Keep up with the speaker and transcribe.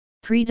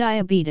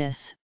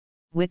Prediabetes,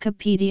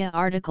 Wikipedia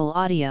article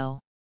audio.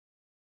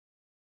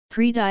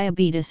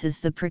 Prediabetes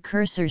is the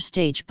precursor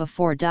stage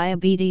before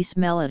diabetes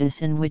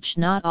mellitus in which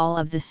not all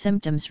of the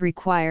symptoms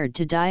required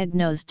to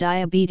diagnose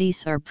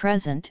diabetes are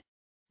present,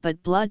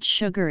 but blood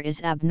sugar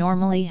is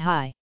abnormally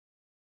high.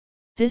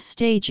 This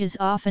stage is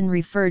often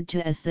referred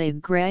to as the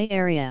gray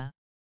area.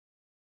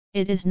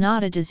 It is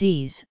not a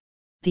disease,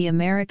 the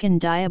American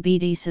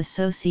Diabetes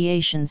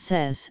Association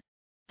says.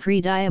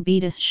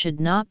 Prediabetes should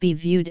not be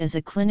viewed as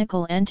a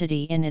clinical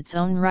entity in its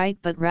own right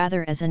but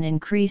rather as an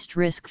increased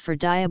risk for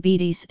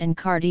diabetes and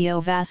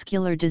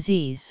cardiovascular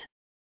disease.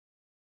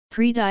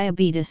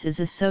 Prediabetes is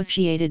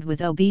associated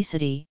with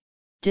obesity,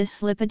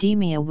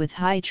 dyslipidemia with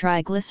high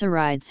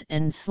triglycerides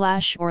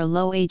and/or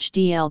low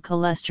HDL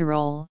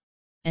cholesterol,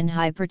 and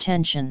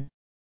hypertension.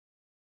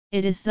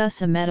 It is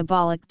thus a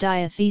metabolic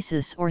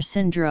diathesis or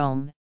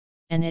syndrome,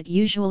 and it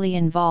usually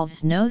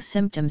involves no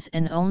symptoms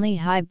and only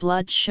high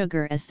blood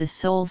sugar as the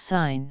sole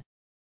sign.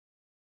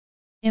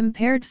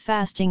 Impaired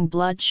fasting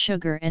blood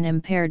sugar and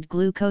impaired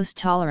glucose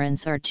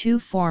tolerance are two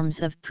forms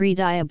of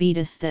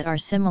prediabetes that are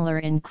similar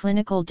in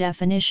clinical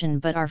definition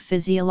but are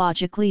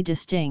physiologically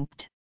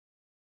distinct.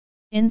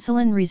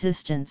 Insulin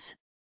resistance,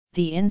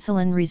 the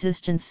insulin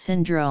resistance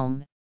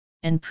syndrome,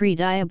 and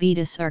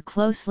prediabetes are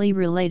closely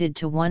related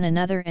to one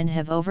another and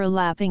have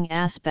overlapping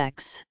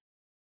aspects.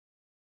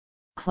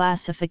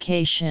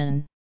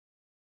 Classification.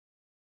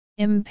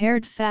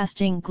 Impaired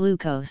fasting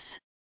glucose.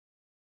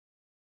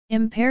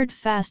 Impaired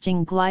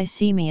fasting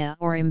glycemia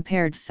or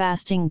impaired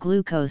fasting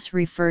glucose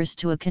refers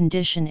to a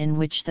condition in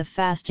which the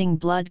fasting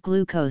blood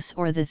glucose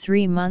or the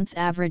 3-month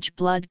average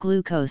blood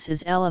glucose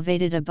is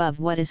elevated above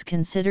what is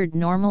considered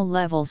normal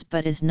levels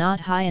but is not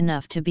high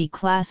enough to be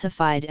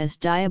classified as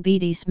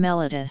diabetes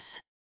mellitus.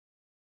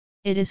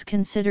 It is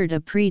considered a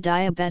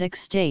pre-diabetic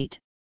state,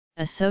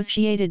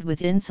 associated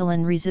with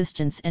insulin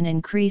resistance and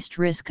increased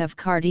risk of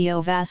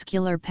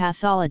cardiovascular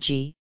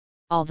pathology,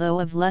 although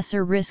of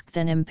lesser risk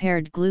than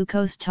impaired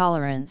glucose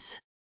tolerance.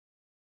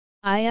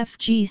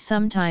 IFG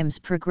sometimes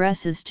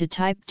progresses to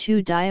type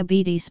 2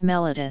 diabetes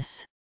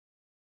mellitus.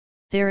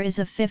 There is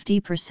a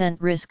 50%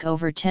 risk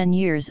over 10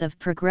 years of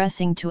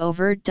progressing to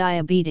overt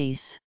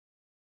diabetes.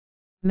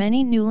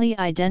 Many newly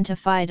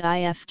identified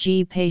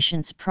IFG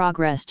patients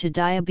progress to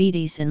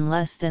diabetes in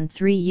less than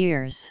 3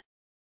 years.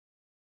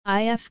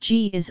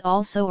 IFG is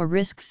also a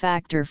risk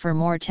factor for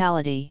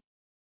mortality.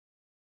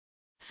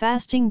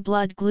 Fasting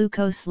blood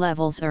glucose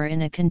levels are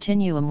in a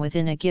continuum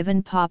within a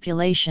given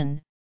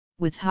population,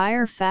 with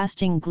higher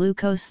fasting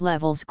glucose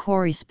levels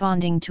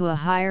corresponding to a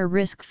higher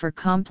risk for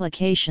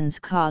complications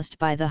caused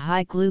by the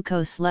high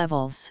glucose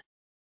levels.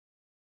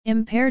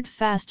 Impaired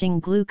fasting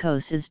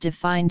glucose is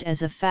defined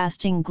as a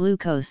fasting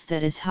glucose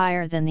that is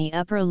higher than the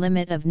upper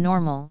limit of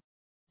normal,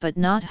 but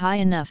not high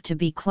enough to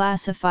be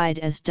classified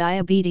as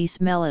diabetes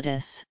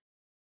mellitus.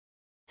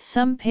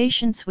 Some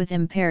patients with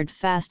impaired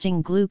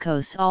fasting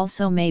glucose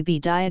also may be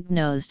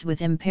diagnosed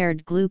with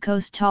impaired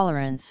glucose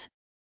tolerance,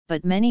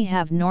 but many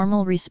have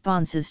normal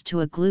responses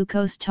to a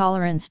glucose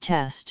tolerance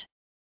test.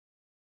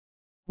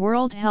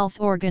 World Health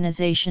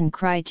Organization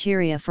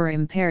criteria for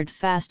impaired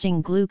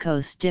fasting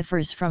glucose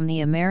differs from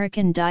the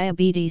American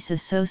Diabetes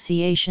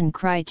Association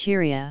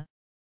criteria,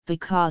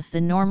 because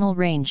the normal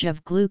range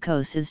of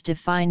glucose is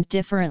defined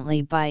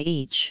differently by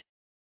each.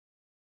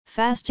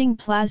 Fasting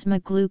plasma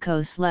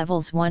glucose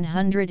levels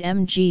 100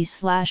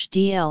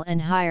 mg/dl and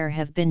higher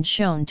have been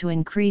shown to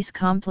increase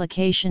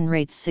complication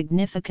rates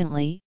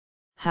significantly,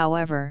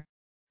 however,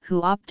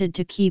 WHO opted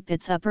to keep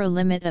its upper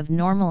limit of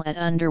normal at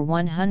under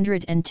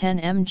 110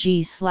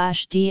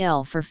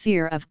 mg/dl for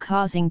fear of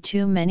causing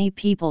too many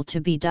people to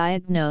be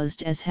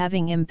diagnosed as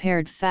having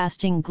impaired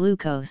fasting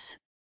glucose,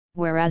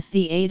 whereas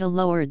the ADA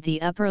lowered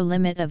the upper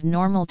limit of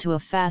normal to a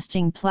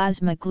fasting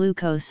plasma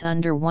glucose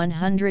under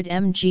 100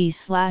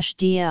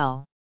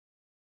 mg/dl.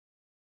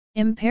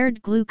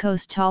 Impaired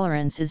glucose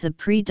tolerance is a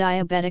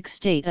pre-diabetic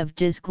state of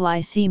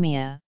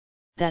dysglycemia,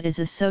 that is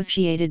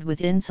associated with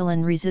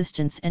insulin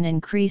resistance and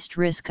increased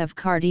risk of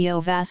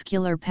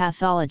cardiovascular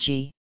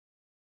pathology.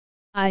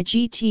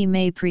 IGT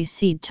may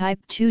precede type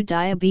 2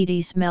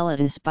 diabetes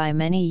mellitus by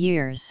many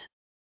years.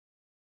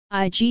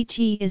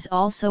 IGT is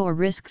also a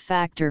risk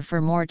factor for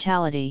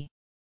mortality.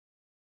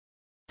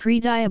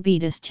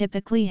 Prediabetes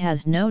typically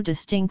has no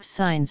distinct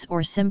signs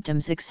or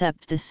symptoms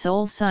except the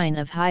sole sign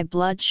of high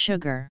blood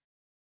sugar.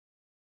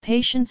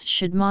 Patients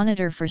should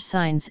monitor for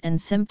signs and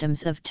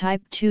symptoms of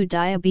type 2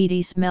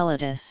 diabetes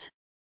mellitus.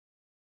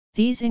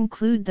 These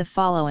include the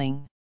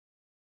following: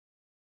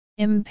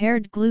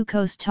 impaired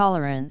glucose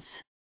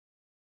tolerance.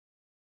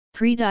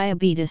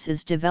 Prediabetes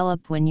is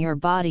developed when your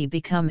body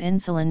becomes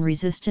insulin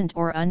resistant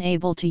or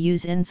unable to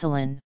use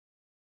insulin.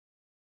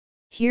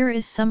 Here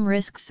is some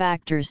risk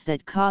factors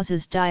that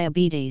causes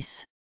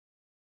diabetes.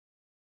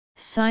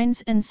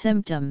 Signs and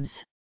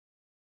symptoms.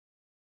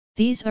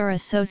 These are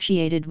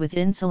associated with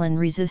insulin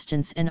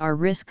resistance and are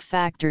risk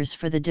factors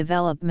for the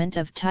development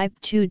of type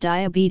 2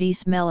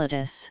 diabetes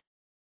mellitus.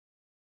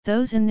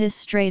 Those in this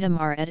stratum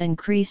are at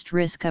increased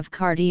risk of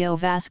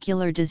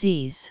cardiovascular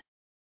disease.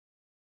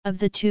 Of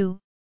the two,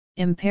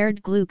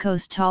 impaired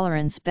glucose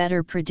tolerance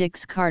better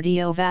predicts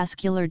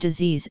cardiovascular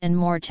disease and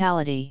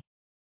mortality.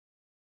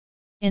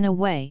 In a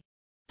way,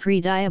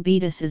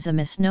 prediabetes is a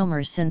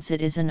misnomer since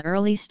it is an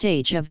early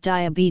stage of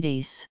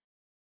diabetes.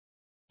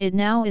 It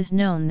now is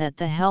known that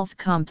the health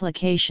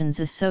complications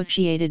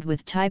associated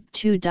with type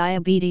 2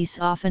 diabetes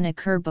often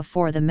occur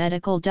before the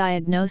medical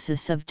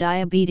diagnosis of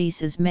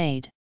diabetes is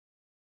made.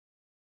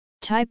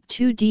 Type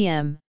 2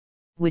 DM,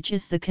 which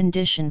is the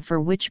condition for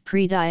which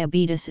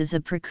prediabetes is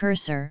a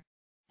precursor,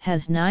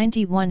 has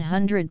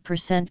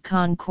 90–100%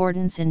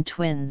 concordance in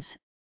twins.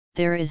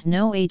 There is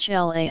no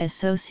HLA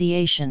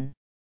association.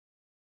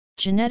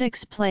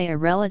 Genetics play a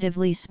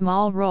relatively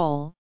small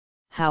role,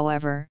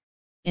 however,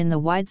 in the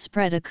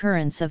widespread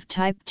occurrence of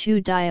type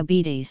 2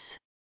 diabetes.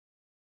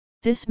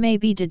 This may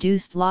be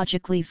deduced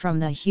logically from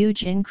the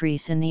huge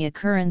increase in the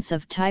occurrence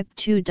of type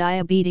 2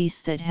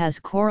 diabetes that has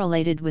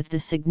correlated with the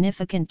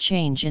significant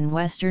change in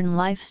Western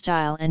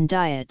lifestyle and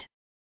diet.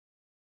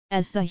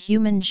 As the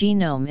human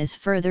genome is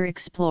further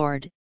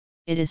explored,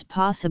 it is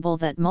possible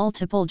that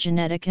multiple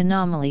genetic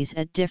anomalies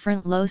at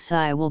different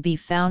loci will be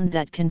found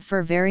that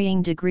confer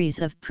varying degrees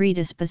of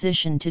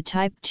predisposition to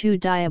type 2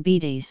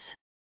 diabetes.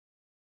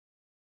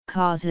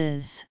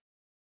 Causes: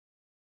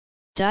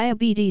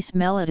 Diabetes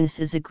mellitus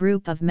is a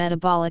group of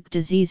metabolic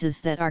diseases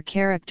that are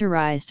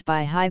characterized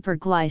by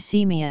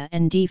hyperglycemia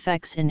and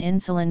defects in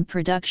insulin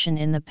production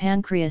in the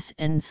pancreas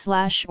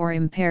and/or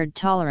impaired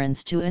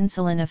tolerance to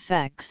insulin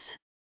effects.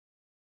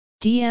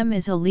 DM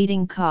is a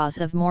leading cause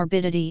of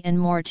morbidity and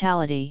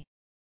mortality.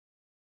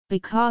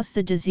 Because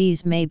the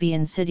disease may be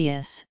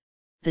insidious,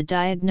 the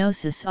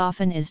diagnosis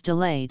often is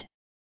delayed.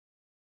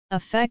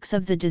 Effects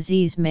of the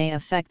disease may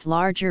affect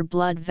larger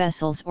blood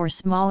vessels or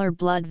smaller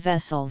blood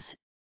vessels,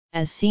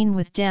 as seen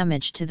with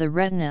damage to the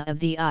retina of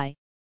the eye,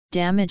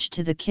 damage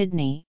to the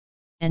kidney,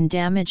 and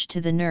damage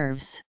to the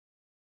nerves.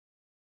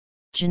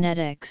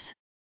 Genetics: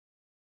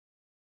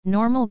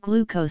 Normal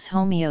glucose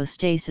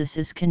homeostasis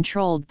is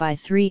controlled by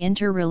three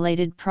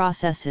interrelated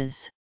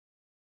processes.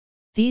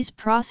 These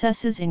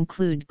processes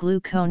include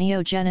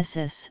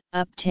gluconeogenesis,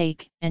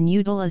 uptake and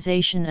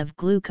utilization of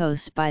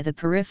glucose by the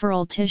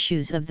peripheral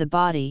tissues of the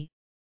body,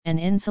 and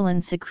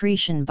insulin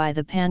secretion by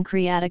the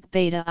pancreatic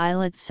beta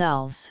islet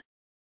cells.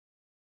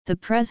 The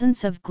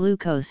presence of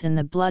glucose in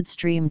the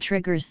bloodstream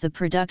triggers the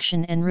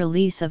production and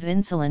release of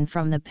insulin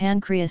from the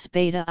pancreas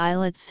beta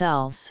islet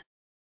cells.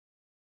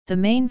 The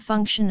main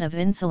function of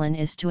insulin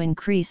is to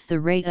increase the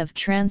rate of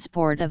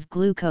transport of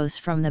glucose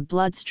from the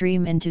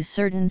bloodstream into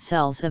certain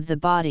cells of the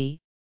body,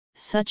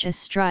 such as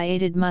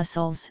striated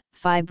muscles,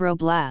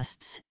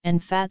 fibroblasts,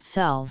 and fat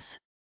cells.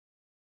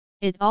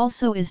 It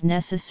also is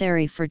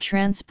necessary for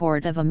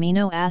transport of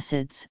amino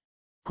acids,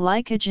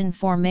 glycogen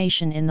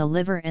formation in the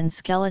liver and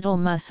skeletal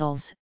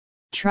muscles,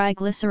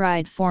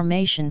 triglyceride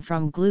formation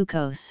from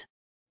glucose,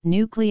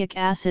 nucleic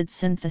acid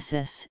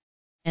synthesis,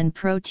 and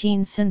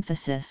protein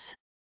synthesis.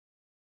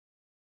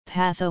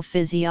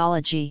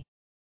 Pathophysiology: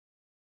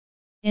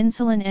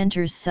 Insulin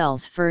enters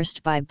cells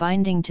first by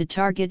binding to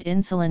target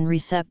insulin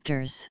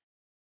receptors.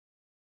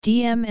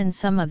 DM and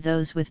some of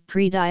those with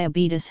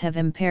prediabetes have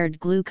impaired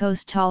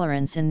glucose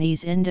tolerance. In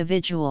these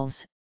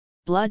individuals,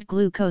 blood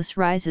glucose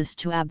rises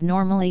to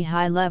abnormally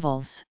high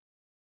levels.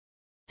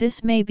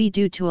 This may be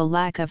due to a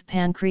lack of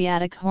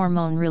pancreatic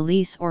hormone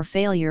release or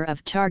failure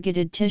of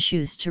targeted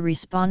tissues to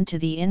respond to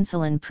the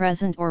insulin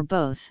present, or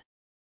both.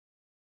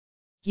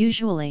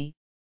 Usually,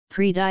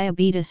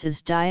 prediabetes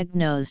is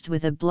diagnosed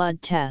with a blood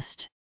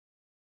test.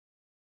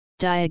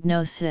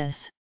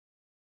 Diagnosis: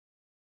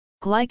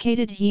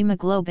 Glycated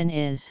hemoglobin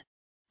is,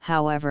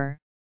 however,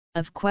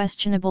 of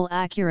questionable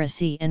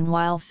accuracy, and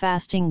while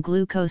fasting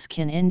glucose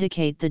can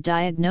indicate the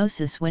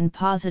diagnosis when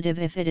positive,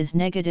 if it is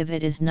negative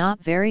it is not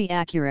very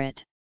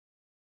accurate.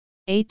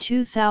 A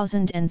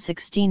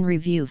 2016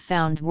 review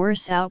found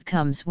worse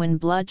outcomes when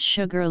blood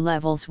sugar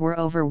levels were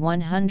over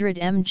 100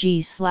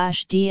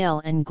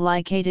 mg/dl and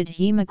glycated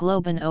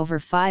hemoglobin over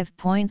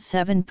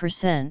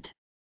 5.7%.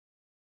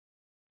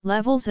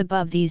 Levels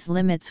above these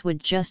limits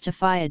would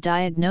justify a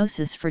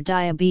diagnosis for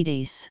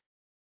diabetes.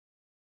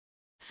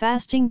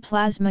 Fasting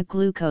plasma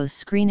glucose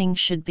screening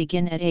should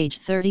begin at age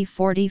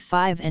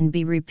 30–45 and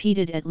be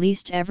repeated at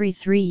least every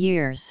 3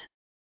 years.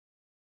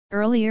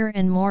 Earlier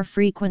and more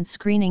frequent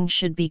screening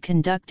should be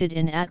conducted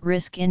in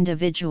at-risk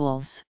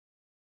individuals.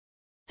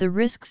 The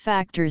risk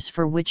factors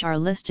for which are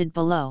listed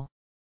below.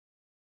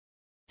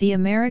 The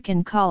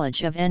American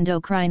College of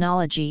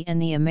Endocrinology and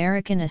the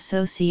American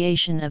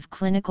Association of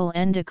Clinical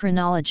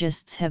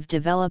Endocrinologists have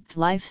developed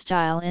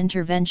lifestyle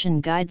intervention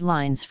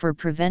guidelines for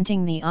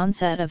preventing the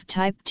onset of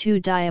type 2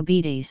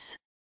 diabetes.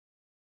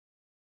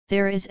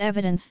 There is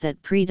evidence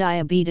that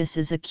prediabetes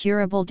is a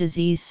curable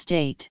disease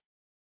state.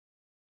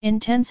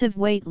 Intensive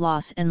weight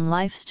loss and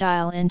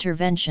lifestyle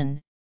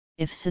intervention,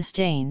 if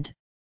sustained,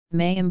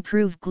 may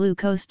improve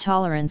glucose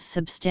tolerance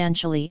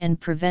substantially and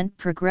prevent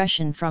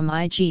progression from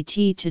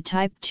IGT to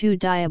type 2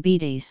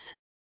 diabetes.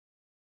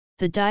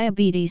 The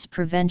Diabetes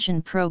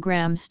Prevention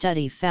Program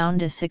study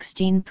found a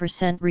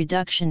 16%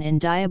 reduction in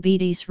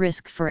diabetes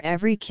risk for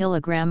every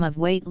kilogram of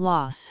weight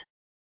loss.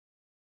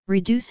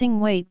 Reducing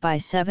weight by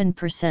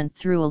 7%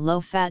 through a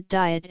low-fat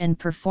diet and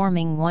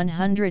performing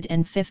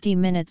 150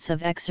 minutes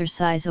of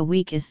exercise a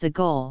week is the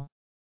goal.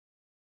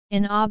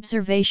 In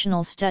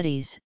observational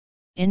studies,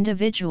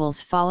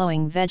 individuals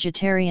following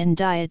vegetarian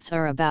diets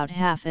are about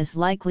half as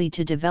likely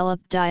to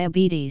develop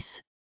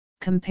diabetes,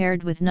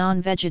 compared with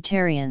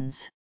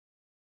non-vegetarians.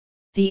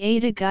 The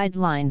ADA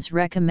guidelines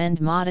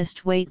recommend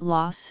modest weight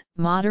loss,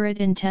 moderate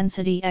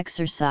intensity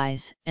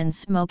exercise, and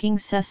smoking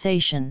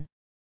cessation.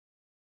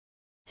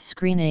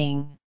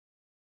 Screening.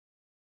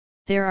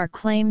 There are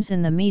claims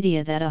in the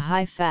media that a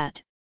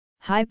high-fat,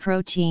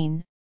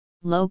 high-protein,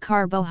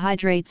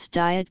 low-carbohydrates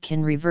diet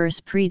can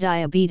reverse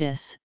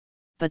prediabetes,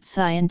 but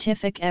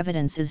scientific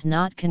evidence is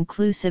not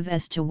conclusive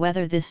as to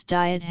whether this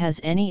diet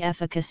has any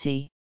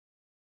efficacy.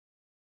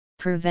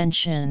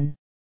 Prevention.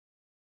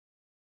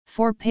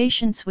 For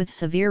patients with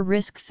severe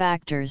risk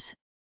factors,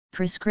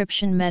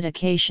 prescription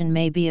medication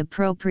may be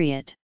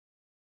appropriate.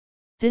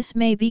 This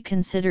may be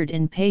considered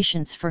in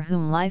patients for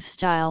whom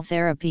lifestyle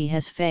therapy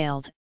has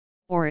failed,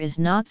 or is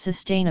not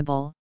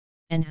sustainable,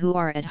 and who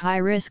are at high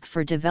risk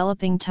for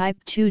developing type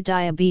 2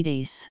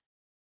 diabetes.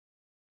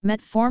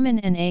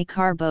 Metformin and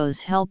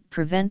acarbose help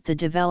prevent the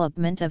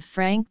development of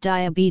frank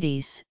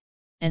diabetes,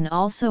 and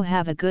also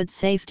have a good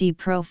safety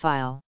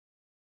profile.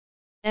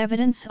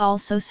 Evidence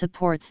also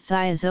supports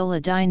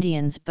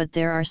thiazolidinediones, but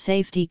there are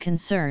safety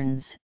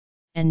concerns,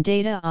 and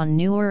data on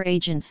newer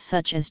agents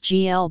such as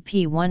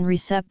GLP-1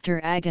 receptor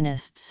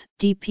agonists,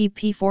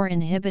 DPP-4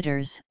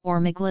 inhibitors,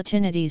 or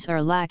meglitinides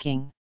are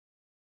lacking.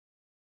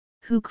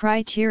 WHO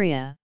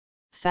criteria: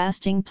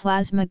 fasting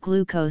plasma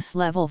glucose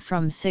level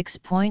from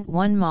 6.1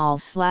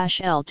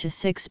 mol/L to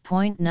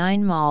 6.9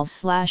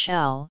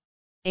 mol/L,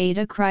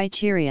 ADA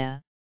criteria: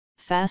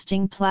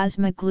 fasting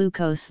plasma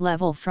glucose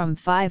level from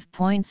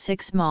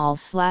 5.6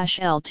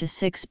 mol/L to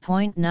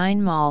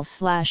 6.9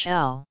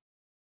 mol/L.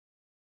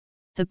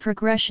 The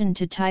progression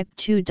to type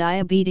 2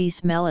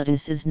 diabetes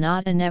mellitus is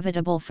not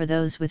inevitable for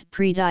those with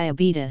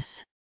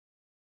prediabetes.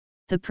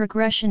 The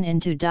progression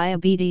into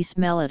diabetes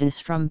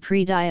mellitus from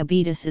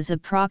prediabetes is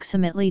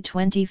approximately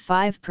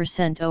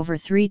 25% over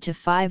 3 to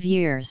 5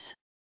 years.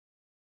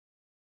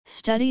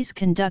 Studies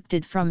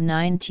conducted from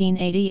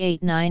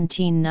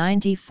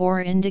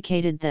 1988–1994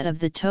 indicated that of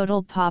the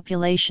total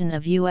population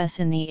of U.S.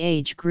 in the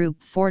age group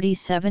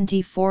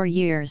 40–74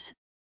 years,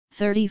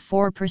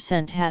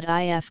 34% had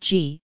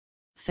IFG,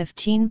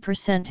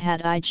 15%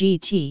 had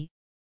IGT,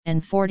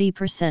 and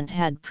 40%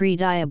 had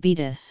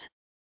prediabetes.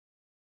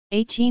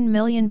 18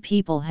 million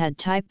people had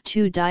type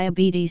 2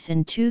 diabetes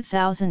in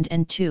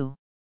 2002.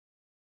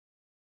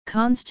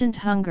 Constant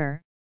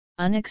hunger,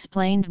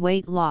 unexplained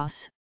weight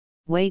loss,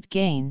 weight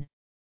gain,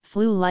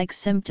 flu-like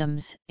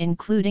symptoms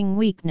including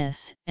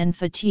weakness and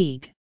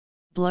fatigue,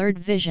 blurred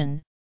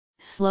vision,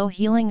 slow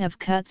healing of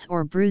cuts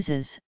or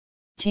bruises,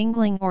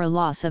 tingling or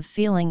loss of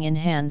feeling in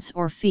hands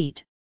or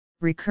feet,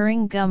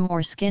 recurring gum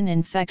or skin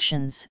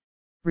infections,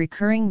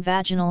 recurring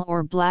vaginal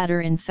or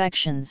bladder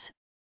infections,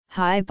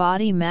 high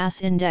body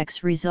mass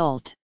index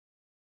result.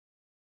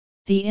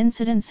 The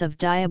incidence of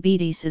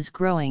diabetes is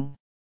growing.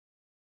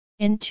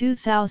 In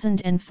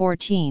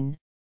 2014,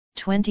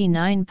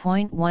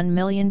 29.1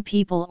 million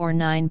people or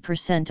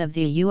 9% of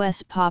the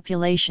U.S.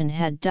 population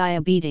had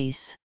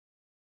diabetes.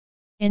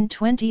 In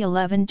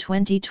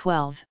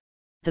 2011-2012,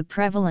 the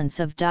prevalence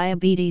of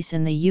diabetes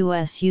in the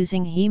U.S.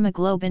 using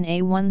hemoglobin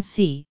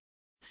A1C,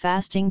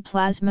 fasting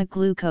plasma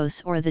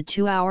glucose or the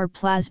 2-hour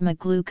plasma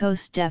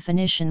glucose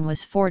definition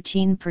was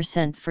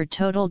 14% for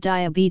total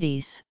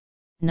diabetes,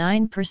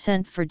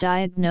 9% for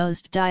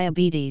diagnosed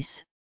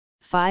diabetes,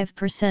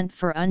 5%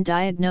 for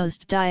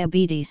undiagnosed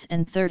diabetes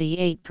and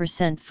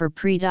 38% for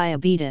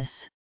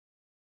prediabetes.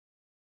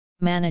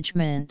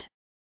 Management.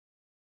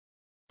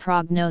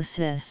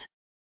 Prognosis.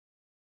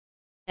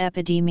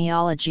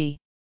 Epidemiology.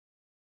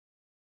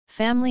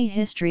 Family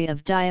history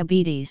of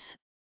diabetes,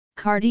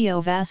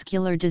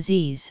 cardiovascular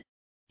disease,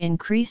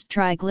 increased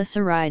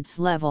triglycerides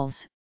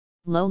levels,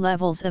 low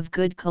levels of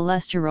good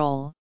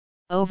cholesterol,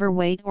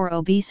 overweight or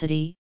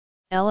obesity,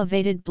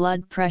 elevated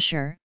blood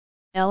pressure,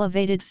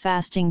 elevated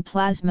fasting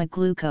plasma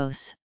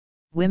glucose,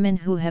 women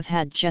who have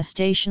had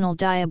gestational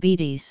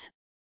diabetes,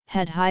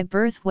 had high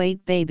birth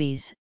weight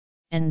babies,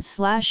 and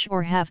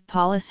or have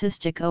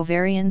polycystic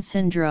ovarian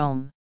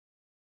syndrome.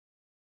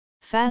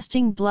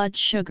 Fasting blood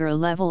sugar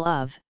level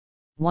of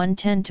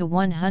 110 to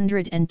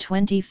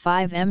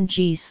 125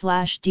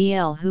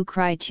 mg/dl WHO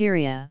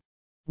criteria,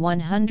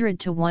 100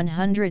 to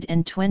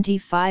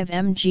 125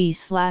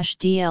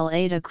 mg/dl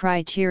ADA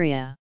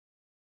criteria.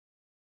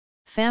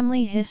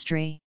 Family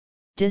history,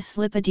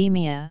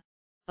 dyslipidemia,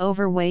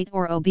 overweight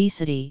or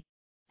obesity,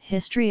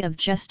 history of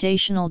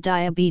gestational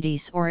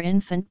diabetes or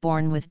infant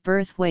born with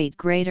birth weight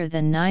greater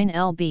than 9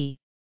 lb,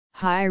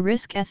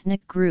 high-risk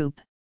ethnic group,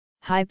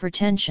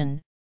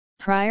 hypertension,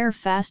 prior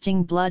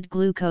fasting blood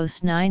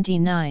glucose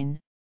 99,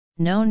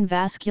 known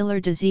vascular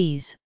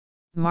disease,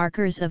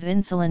 markers of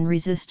insulin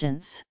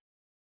resistance.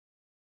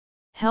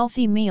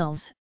 Healthy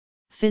meals,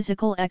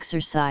 physical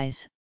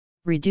exercise,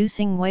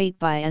 reducing weight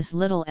by as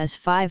little as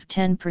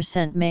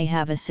 5–10% may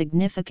have a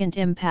significant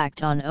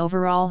impact on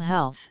overall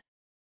health.